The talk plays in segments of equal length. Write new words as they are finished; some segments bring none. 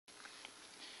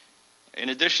In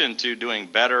addition to doing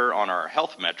better on our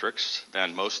health metrics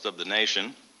than most of the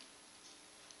nation,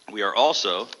 we are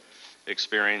also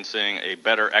experiencing a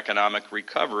better economic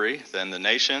recovery than the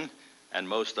nation and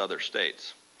most other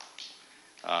states.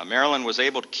 Maryland was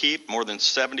able to keep more than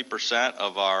 70%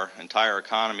 of our entire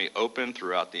economy open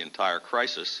throughout the entire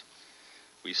crisis.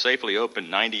 We safely opened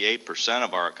 98%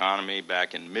 of our economy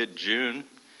back in mid-June,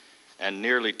 and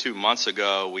nearly 2 months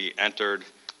ago we entered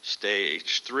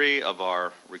stage 3 of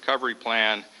our recovery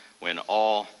plan when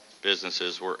all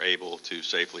businesses were able to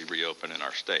safely reopen in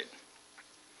our state.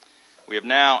 We have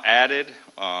now added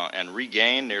and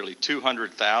regained nearly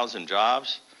 200,000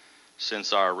 jobs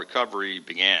since our recovery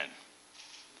began.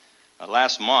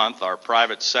 Last month, our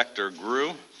private sector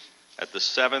grew at the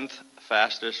 7th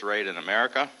fastest rate in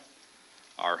America.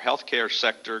 Our healthcare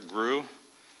sector grew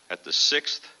at the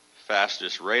 6th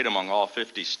fastest rate among all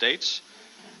 50 states,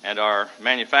 and our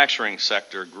manufacturing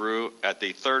sector grew at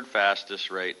the 3rd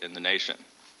fastest rate in the nation.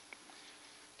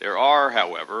 There are,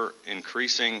 however,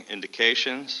 increasing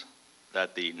indications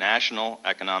that the national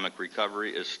economic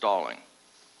recovery is stalling.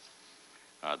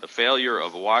 The failure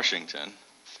of Washington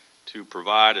to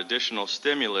provide additional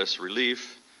stimulus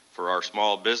relief for our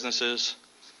small businesses,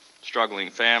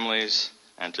 struggling families,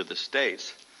 and to the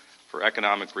states for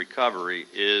economic recovery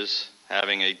is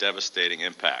having a devastating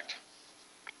impact.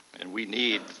 And we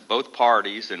need both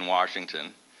parties in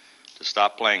Washington to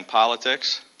stop playing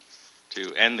politics,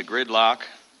 to end the gridlock,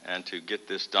 and to get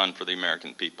this done for the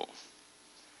American people.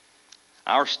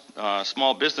 Our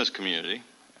small business community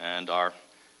and our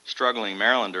struggling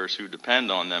Marylanders who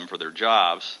depend on them for their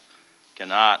jobs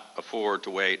cannot afford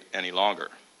to wait any longer.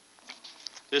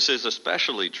 This is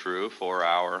especially true for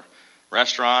our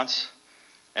restaurants,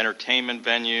 entertainment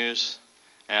venues,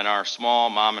 and our small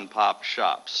mom and pop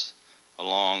shops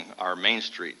along our main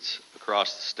streets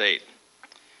across the state,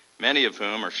 many of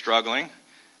whom are struggling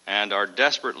and are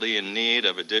desperately in need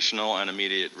of additional and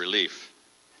immediate relief.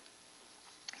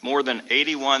 More than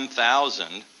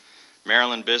 81,000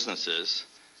 Maryland businesses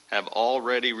have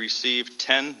already received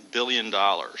 $10 billion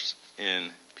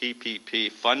in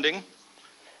PPP funding,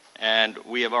 and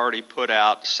we have already put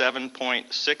out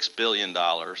 $7.6 billion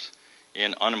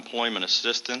in unemployment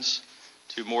assistance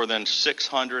to more than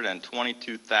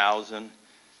 622,000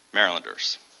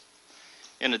 Marylanders.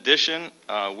 In addition,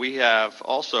 we have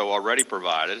also already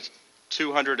provided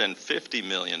 $250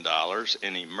 million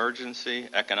in emergency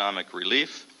economic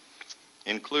relief,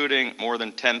 including more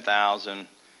than 10,000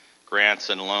 grants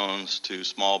and loans to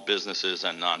small businesses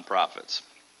and nonprofits.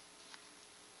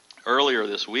 Earlier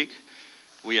this week,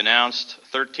 we announced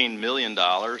 $13 million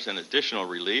in additional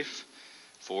relief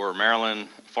for Maryland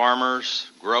farmers,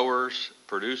 growers,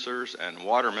 producers, and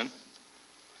watermen.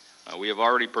 We have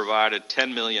already provided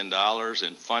 $10 million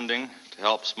in funding to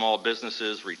help small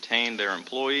businesses retain their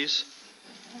employees,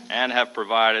 and have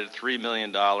provided $3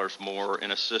 million more in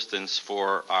assistance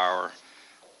for our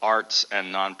arts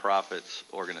and nonprofits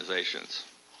organizations.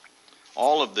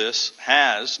 All of this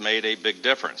has made a big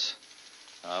difference,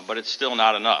 but it's still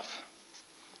not enough.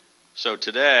 So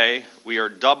today, we are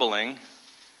doubling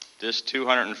this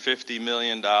 $250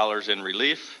 million in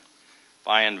relief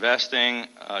by investing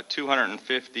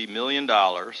 $250 million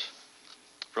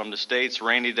from the state's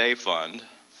Rainy Day Fund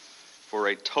for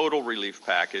a total relief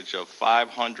package of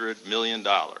 $500 million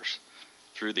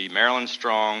through the Maryland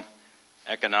Strong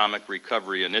Economic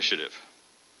Recovery Initiative.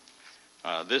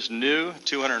 This new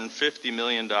 $250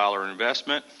 million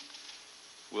investment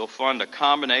will fund a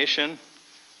combination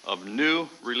of new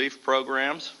relief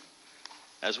programs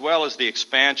as well as the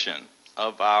expansion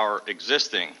of our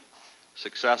existing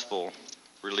successful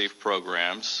relief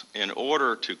programs in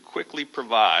order to quickly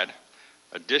provide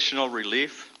additional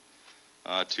relief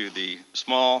to the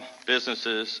small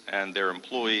businesses and their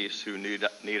employees who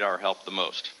need our help the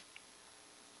most.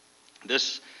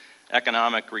 This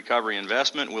economic recovery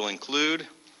investment will include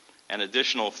an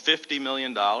additional $50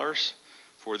 million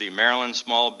for the Maryland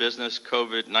Small Business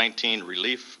COVID-19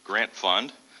 Relief Grant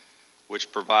Fund,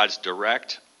 which provides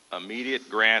direct, immediate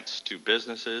grants to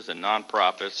businesses and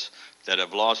nonprofits that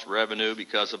have lost revenue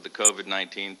because of the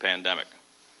COVID-19 pandemic.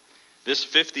 This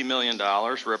 $50 million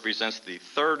represents the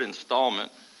third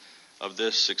installment of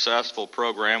this successful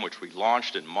program, which we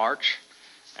launched in March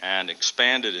and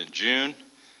expanded in June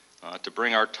to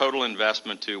bring our total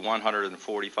investment to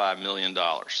 $145 million.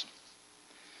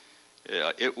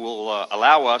 It will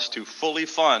allow us to fully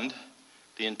fund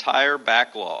the entire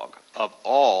backlog of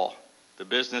all the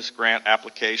business grant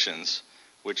applications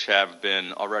which have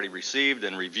been already received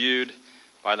and reviewed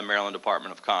by the Maryland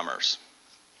Department of Commerce.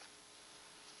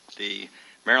 The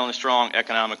Maryland Strong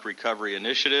Economic Recovery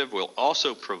Initiative will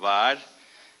also provide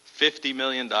 $50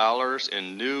 million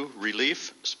in new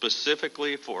relief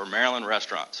specifically for Maryland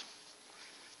restaurants.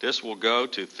 This will go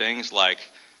to things like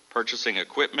purchasing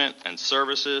equipment and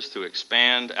services to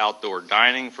expand outdoor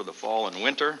dining for the fall and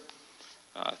winter,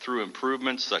 through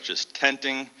improvements such as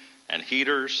tenting and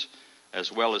heaters,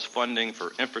 as well as funding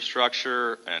for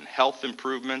infrastructure and health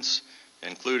improvements,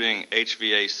 including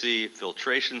HVAC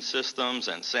filtration systems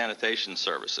and sanitation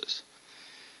services.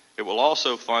 It will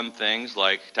also fund things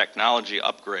like technology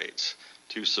upgrades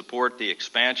to support the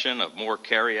expansion of more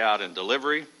carry-out and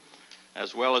delivery,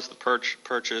 as well as the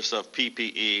purchase of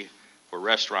PPE for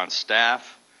restaurant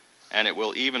staff, and it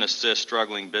will even assist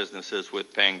struggling businesses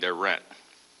with paying their rent.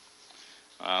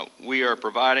 We are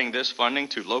providing this funding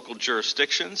to local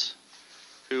jurisdictions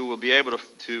who will be able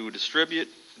to distribute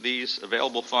these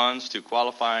available funds to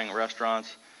qualifying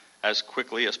restaurants as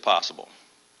quickly as possible.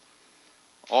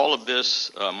 All of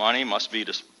this money must be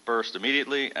dispersed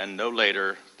immediately and no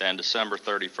later than December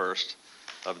 31st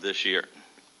of this year.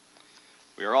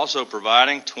 We are also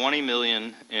providing $20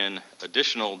 million in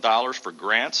additional dollars for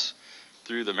grants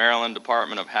through the Maryland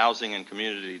Department of Housing and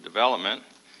Community Development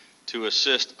to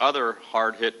assist other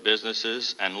hard-hit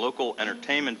businesses and local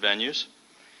entertainment venues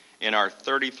in our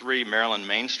 33 Maryland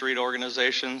Main Street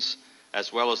organizations,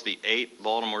 as well as the 8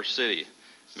 Baltimore City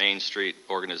Main Street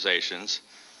organizations,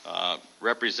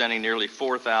 representing nearly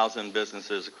 4,000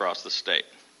 businesses across the state.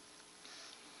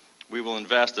 We will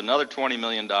invest another $20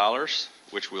 million,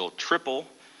 which will triple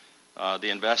the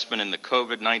investment in the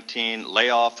COVID-19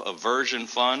 Layoff Aversion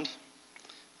Fund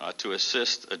to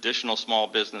assist additional small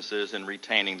businesses in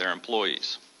retaining their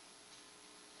employees.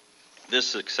 This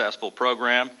successful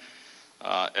program,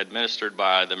 administered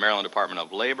by the Maryland Department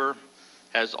of Labor,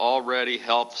 has already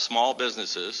helped small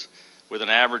businesses with an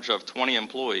average of 20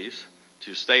 employees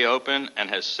to stay open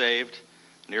and has saved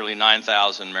nearly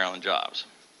 9,000 Maryland jobs.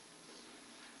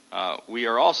 We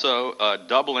are also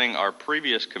doubling our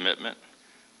previous commitment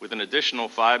with an additional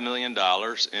 $5 million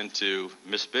into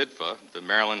MSBDFA, the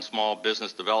Maryland Small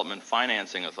Business Development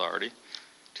Financing Authority,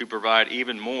 to provide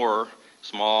even more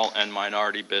small and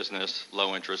minority business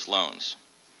low-interest loans.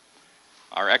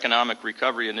 Our Economic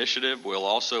Recovery Initiative will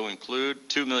also include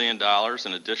 $2 million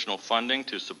in additional funding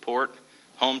to support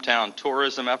hometown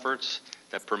tourism efforts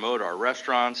that promote our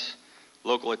restaurants,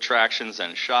 local attractions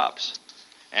and shops,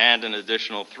 and an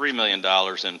additional $3 million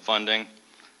in funding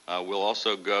will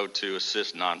also go to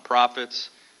assist nonprofits,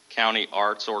 county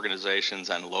arts organizations,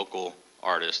 and local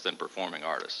artists and performing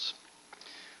artists.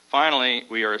 Finally,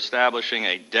 we are establishing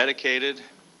a dedicated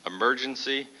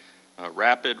emergency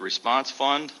rapid response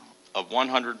fund of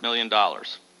 $100 million,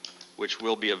 which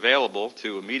will be available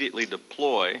to immediately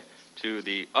deploy to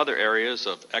the other areas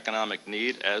of economic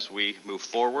need as we move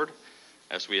forward,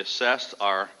 as we assess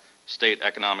our state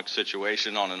economic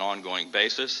situation on an ongoing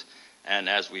basis, and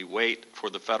as we wait for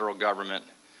the federal government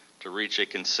to reach a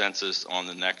consensus on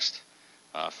the next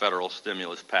federal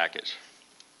stimulus package.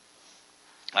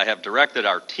 I have directed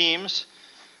our teams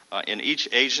in each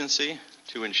agency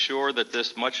to ensure that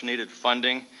this much-needed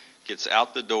funding gets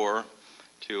out the door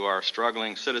to our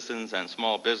struggling citizens and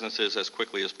small businesses as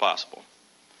quickly as possible.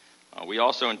 We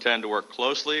also intend to work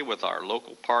closely with our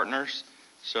local partners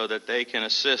so that they can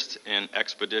assist in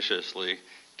expeditiously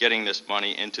getting this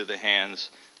money into the hands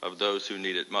of those who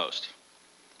need it most.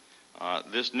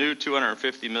 This new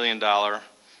 $250 million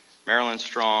Maryland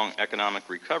Strong Economic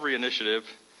Recovery Initiative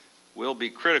will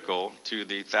be critical to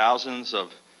the thousands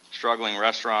of struggling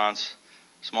restaurants,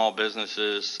 small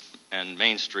businesses, and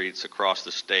main streets across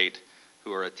the state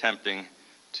who are attempting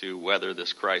to weather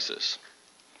this crisis.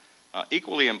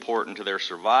 Equally important to their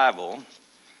survival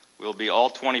will be all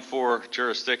 24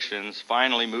 jurisdictions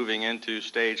finally moving into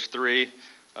Stage 3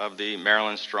 of the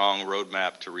Maryland Strong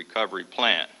Roadmap to Recovery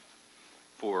Plan.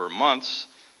 For months,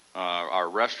 our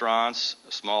restaurants,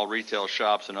 small retail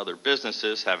shops, and other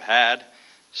businesses have had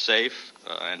safe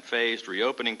and phased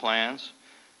reopening plans,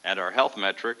 and our health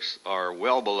metrics are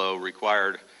well below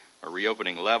required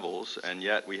reopening levels, and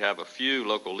yet we have a few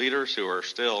local leaders who are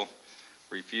still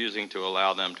refusing to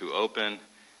allow them to open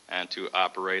and to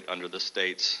operate under the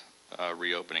state's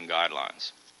reopening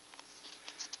guidelines.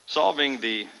 Solving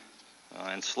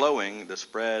and slowing the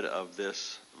spread of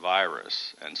this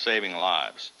virus and saving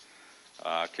lives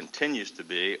continues to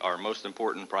be our most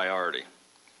important priority.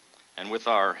 And with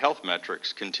our health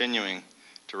metrics continuing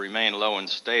to remain low and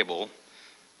stable,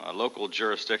 local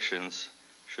jurisdictions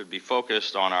should be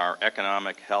focused on our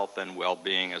economic health and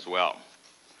well-being as well.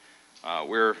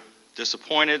 We're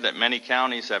disappointed that many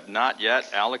counties have not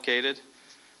yet allocated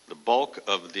the bulk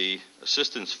of the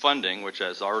assistance funding which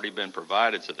has already been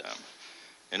provided to them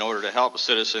in order to help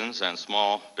citizens and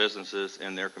small businesses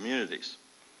in their communities.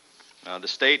 The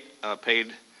state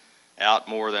paid out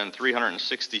more than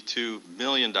 $362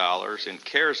 million in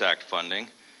CARES Act funding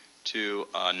to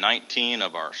 19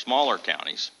 of our smaller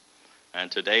counties.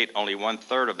 And to date, only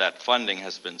 1/3 of that funding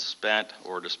has been spent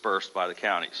or dispersed by the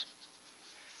counties.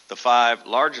 The 5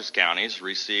 largest counties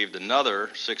received another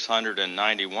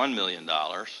 $691 million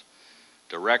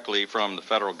directly from the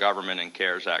federal government in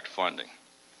CARES Act funding.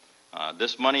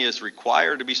 This money is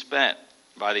required to be spent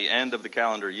by the end of the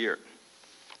calendar year.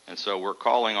 And so we're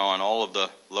calling on all of the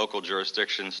local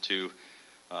jurisdictions to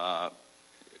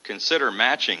consider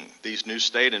matching these new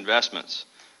state investments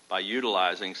by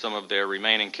utilizing some of their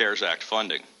remaining CARES Act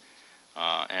funding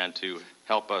and to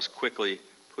help us quickly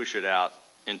push it out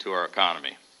into our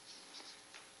economy.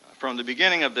 From the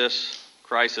beginning of this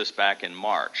crisis back in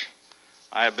March,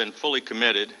 I have been fully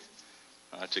committed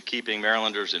to keeping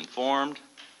Marylanders informed,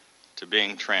 to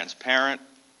being transparent,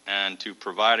 and to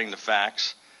providing the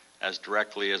facts as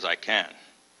directly as I can.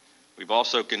 We've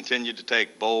also continued to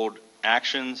take bold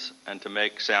actions and to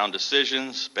make sound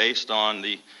decisions based on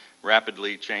the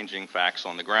rapidly changing facts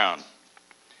on the ground.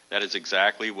 That is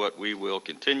exactly what we will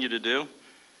continue to do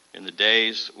in the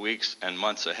days, weeks, and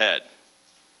months ahead.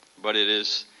 But it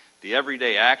is the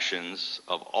everyday actions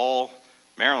of all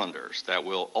Marylanders that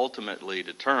will ultimately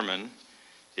determine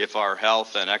if our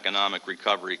health and economic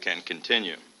recovery can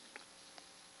continue.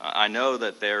 I know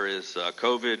that there is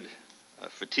COVID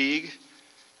fatigue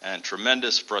and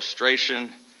tremendous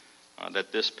frustration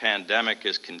that this pandemic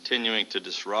is continuing to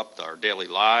disrupt our daily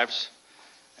lives.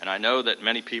 And I know that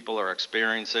many people are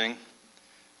experiencing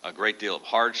a great deal of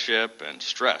hardship and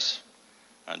stress.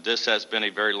 And this has been a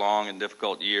very long and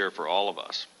difficult year for all of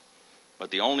us.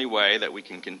 But the only way that we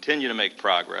can continue to make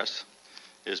progress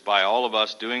is by all of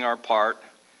us doing our part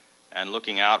and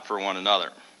looking out for one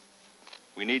another.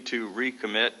 We need to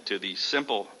recommit to the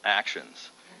simple actions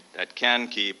that can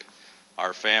keep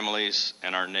our families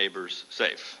and our neighbors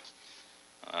safe.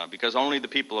 Because only the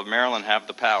people of Maryland have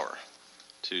the power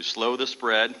to slow the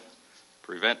spread,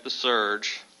 prevent the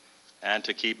surge, and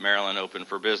to keep Maryland open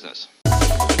for business.